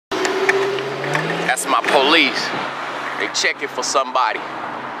That's my police. They checking for somebody.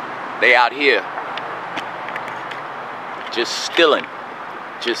 They out here just stealing,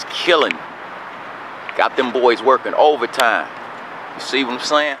 just killing. Got them boys working overtime. You see what I'm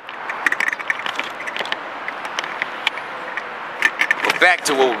saying? But back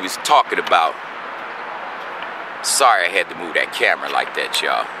to what we was talking about. Sorry I had to move that camera like that,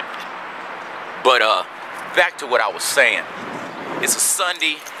 y'all. But back to what I was saying. It's a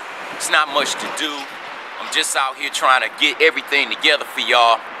Sunday. It's not much to do. I'm just out here trying to get everything together for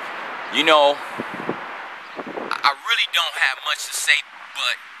y'all. You know, I really don't have much to say,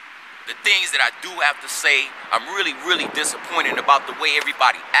 but the things that I do have to say, I'm really, really disappointed about the way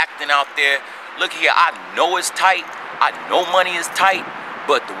everybody acting out there. Look here, I know it's tight. I know money is tight,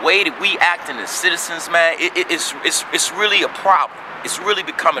 but the way that we acting as citizens, man, it's really a problem. It's really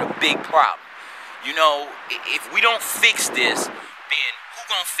becoming a big problem. You know, if we don't fix this, then who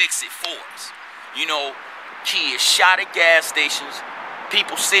gonna fix it for us? You know, kids shot at gas stations,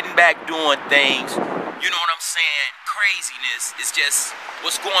 people sitting back doing things. You know what I'm saying? Craziness is just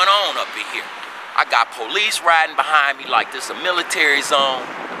what's going on up in here. I got police riding behind me like this a military zone.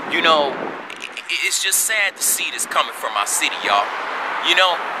 You know, it's just sad to see this coming from our city, y'all. You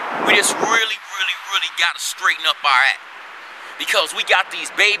know, we just really gotta straighten up our act. Because we got these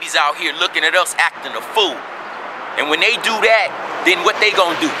babies out here looking at us acting a fool. And when they do that, then what they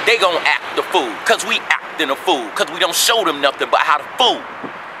gonna do? They gonna act the fool. Cause we acting a fool. Cause we don't show them nothing but how to fool.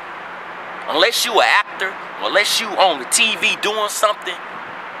 Unless you an actor, unless you on the TV doing something,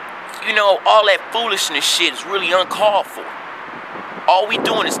 you know, all that foolishness shit is really uncalled for. All we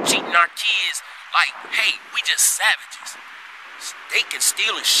doing is cheating our kids like, hey, we just savages. They can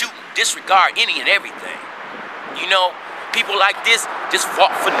steal and shoot and disregard any and everything. You know, people like this just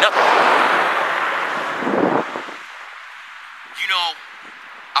fought for nothing. You know,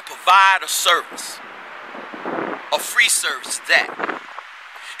 I provide a service, a free service that.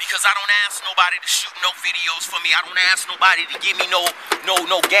 Because I don't ask nobody to shoot no videos for me. I don't ask nobody to give me no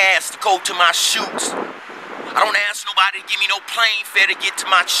gas to go to my shoots. I don't ask nobody to give me no plane fare to get to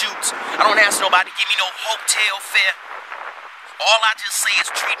my shoots. I don't ask nobody to give me no hotel fare. All I just say is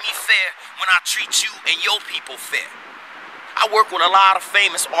treat me fair when I treat you and your people fair. I work with a lot of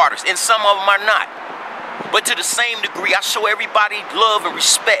famous artists, and some of them are not. But to the same degree, I show everybody love and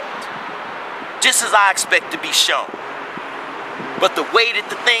respect, just as I expect to be shown. But the way that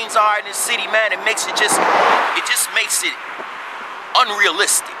the things are in this city, man, it just makes it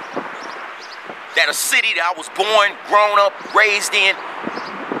unrealistic. That a city that I was born, grown up, raised in,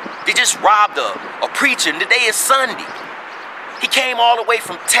 they just robbed a preacher, and today is Sunday. He came all the way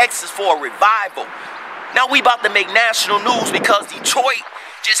from Texas for a revival. Now we about to make national news because Detroit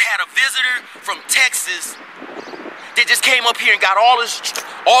just had a visitor from Texas that just came up here and got all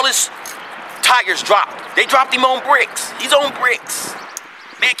his tires dropped. They dropped him on bricks. He's on bricks.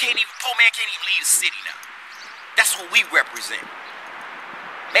 Poor man can't even leave the city now. That's what we represent.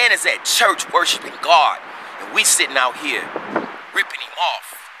 Man is at church worshiping God, and we sitting out here ripping him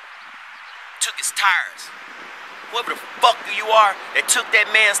off. Took his tires. Whoever the fuck you are that took that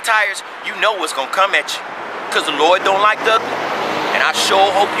man's tires, you know what's gonna come at you. Cause the Lord don't like the ugly. And I sure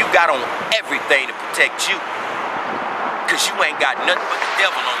hope you got on everything to protect you. Cause you ain't got nothing but the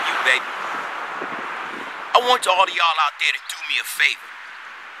devil on you, baby. I want all of y'all out there to do me a favor.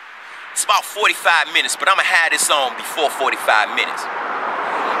 It's about 45 minutes, but I'ma have this on before 45 minutes.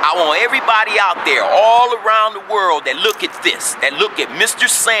 I want everybody out there all around the world that look at this, that look at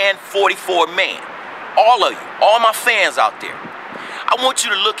MrSan44Man. All of you, all my fans out there. I want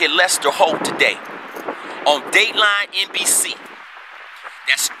you to look at Lester Holt today on Dateline NBC.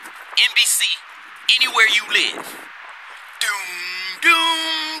 That's NBC anywhere you live. Doom,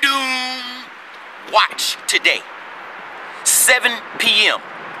 doom, doom. Watch today, 7 p.m.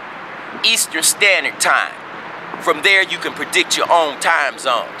 Eastern Standard Time. From there, you can predict your own time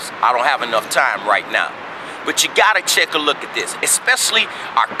zones. I don't have enough time right now. But you gotta take a look at this, especially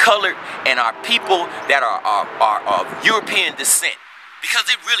our colored and our people that are of European descent, because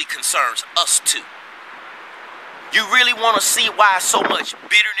it really concerns us too. You really wanna see why so much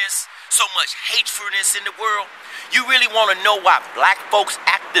bitterness, so much hatefulness in the world? You really wanna know why black folks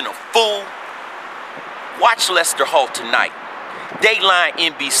acting a fool? Watch Lester Holt tonight, Dateline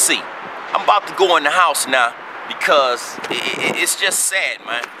NBC. I'm about to go in the house now because it's just sad,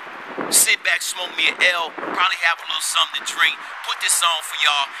 man. Sit back, smoke me an L, probably have a little something to drink, put this on for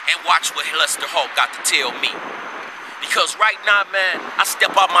y'all, and watch what Lester Holt got to tell me. Because right now, man, I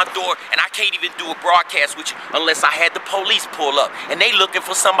step out my door and I can't even do a broadcast with you unless I had the police pull up. And they looking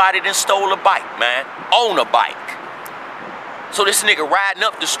for somebody that stole a bike, man. On a bike. So this nigga riding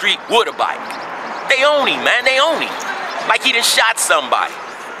up the street with a bike. They own him, man. They own him. Like he done shot somebody.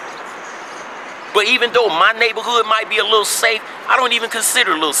 But even though my neighborhood might be a little safe, I don't even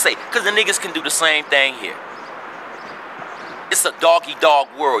consider it a little safe, because the niggas can do the same thing here. It's a doggy-dog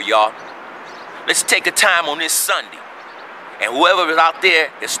world, y'all. Let's take a time on this Sunday. And whoever is out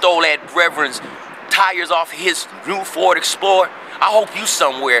there that stole that brethren's tires off his new Ford Explorer, I hope you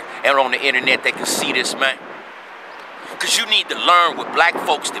somewhere and on the internet that can see this, man. Because you need to learn what black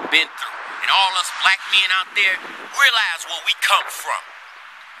folks have been through. And all us black men out there, realize where we come from.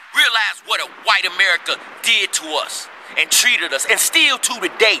 Realize what a white America did to us and treated us, and still to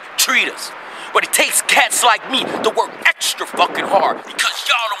today treat us. But it takes cats like me to work extra fucking hard because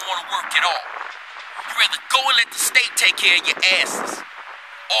y'all don't want to work at all. You rather go and let the state take care of your asses,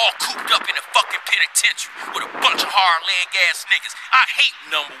 all cooped up in the fucking penitentiary with a bunch of hard leg ass niggas. I hate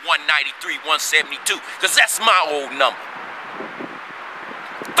number 193, 172, because that's my old number.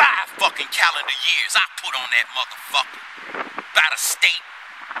 5 fucking calendar years I put on that motherfucker by the state.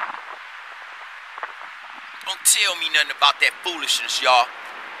 Don't tell me nothing about that foolishness, y'all.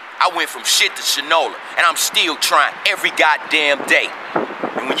 I went from shit to Shinola, and I'm still trying every goddamn day.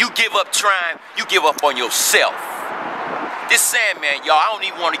 And when you give up trying, you give up on yourself. This Sandman, y'all, I don't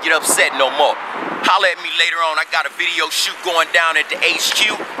even want to get upset no more. Holla at me later on. I got a video shoot going down at the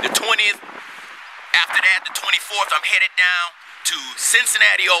HQ, the 20th. After that, the 24th, I'm headed down to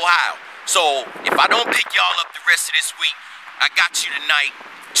Cincinnati, Ohio. So if I don't pick y'all up the rest of this week, I got you tonight.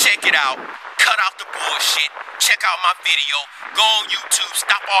 Check it out. Cut out the bullshit. Check out my video. Go on YouTube.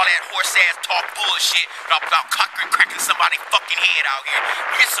 Stop all that horse-ass talk bullshit about cracking somebody's fucking head out here.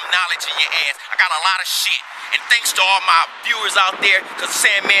 Get some knowledge in your ass. I got a lot of shit. And thanks to all my viewers out there, because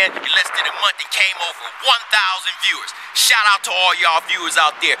Sandman, in less than a month, it came over 1,000 viewers. Shout out to all y'all viewers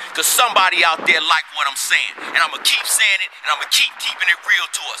out there, because somebody out there like what I'm saying. And I'm going to keep saying it, and I'm going to keep keeping it real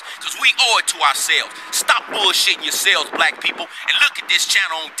to us, because we owe it to ourselves. Stop bullshitting yourselves, black people, and look at this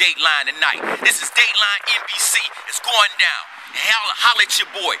channel on Dateline tonight. This is Dateline NBC. It's going down. And holla at your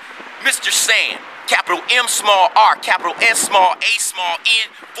boy, MrSan, capital M small R, capital S small A small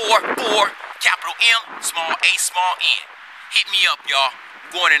N, 44, capital M small A small N. Hit me up, y'all.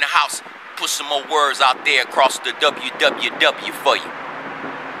 I'm going in the house. Put some more words out there across the www for you.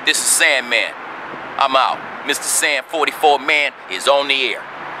 This is Sandman. I'm out. MrSan44Man is on the air.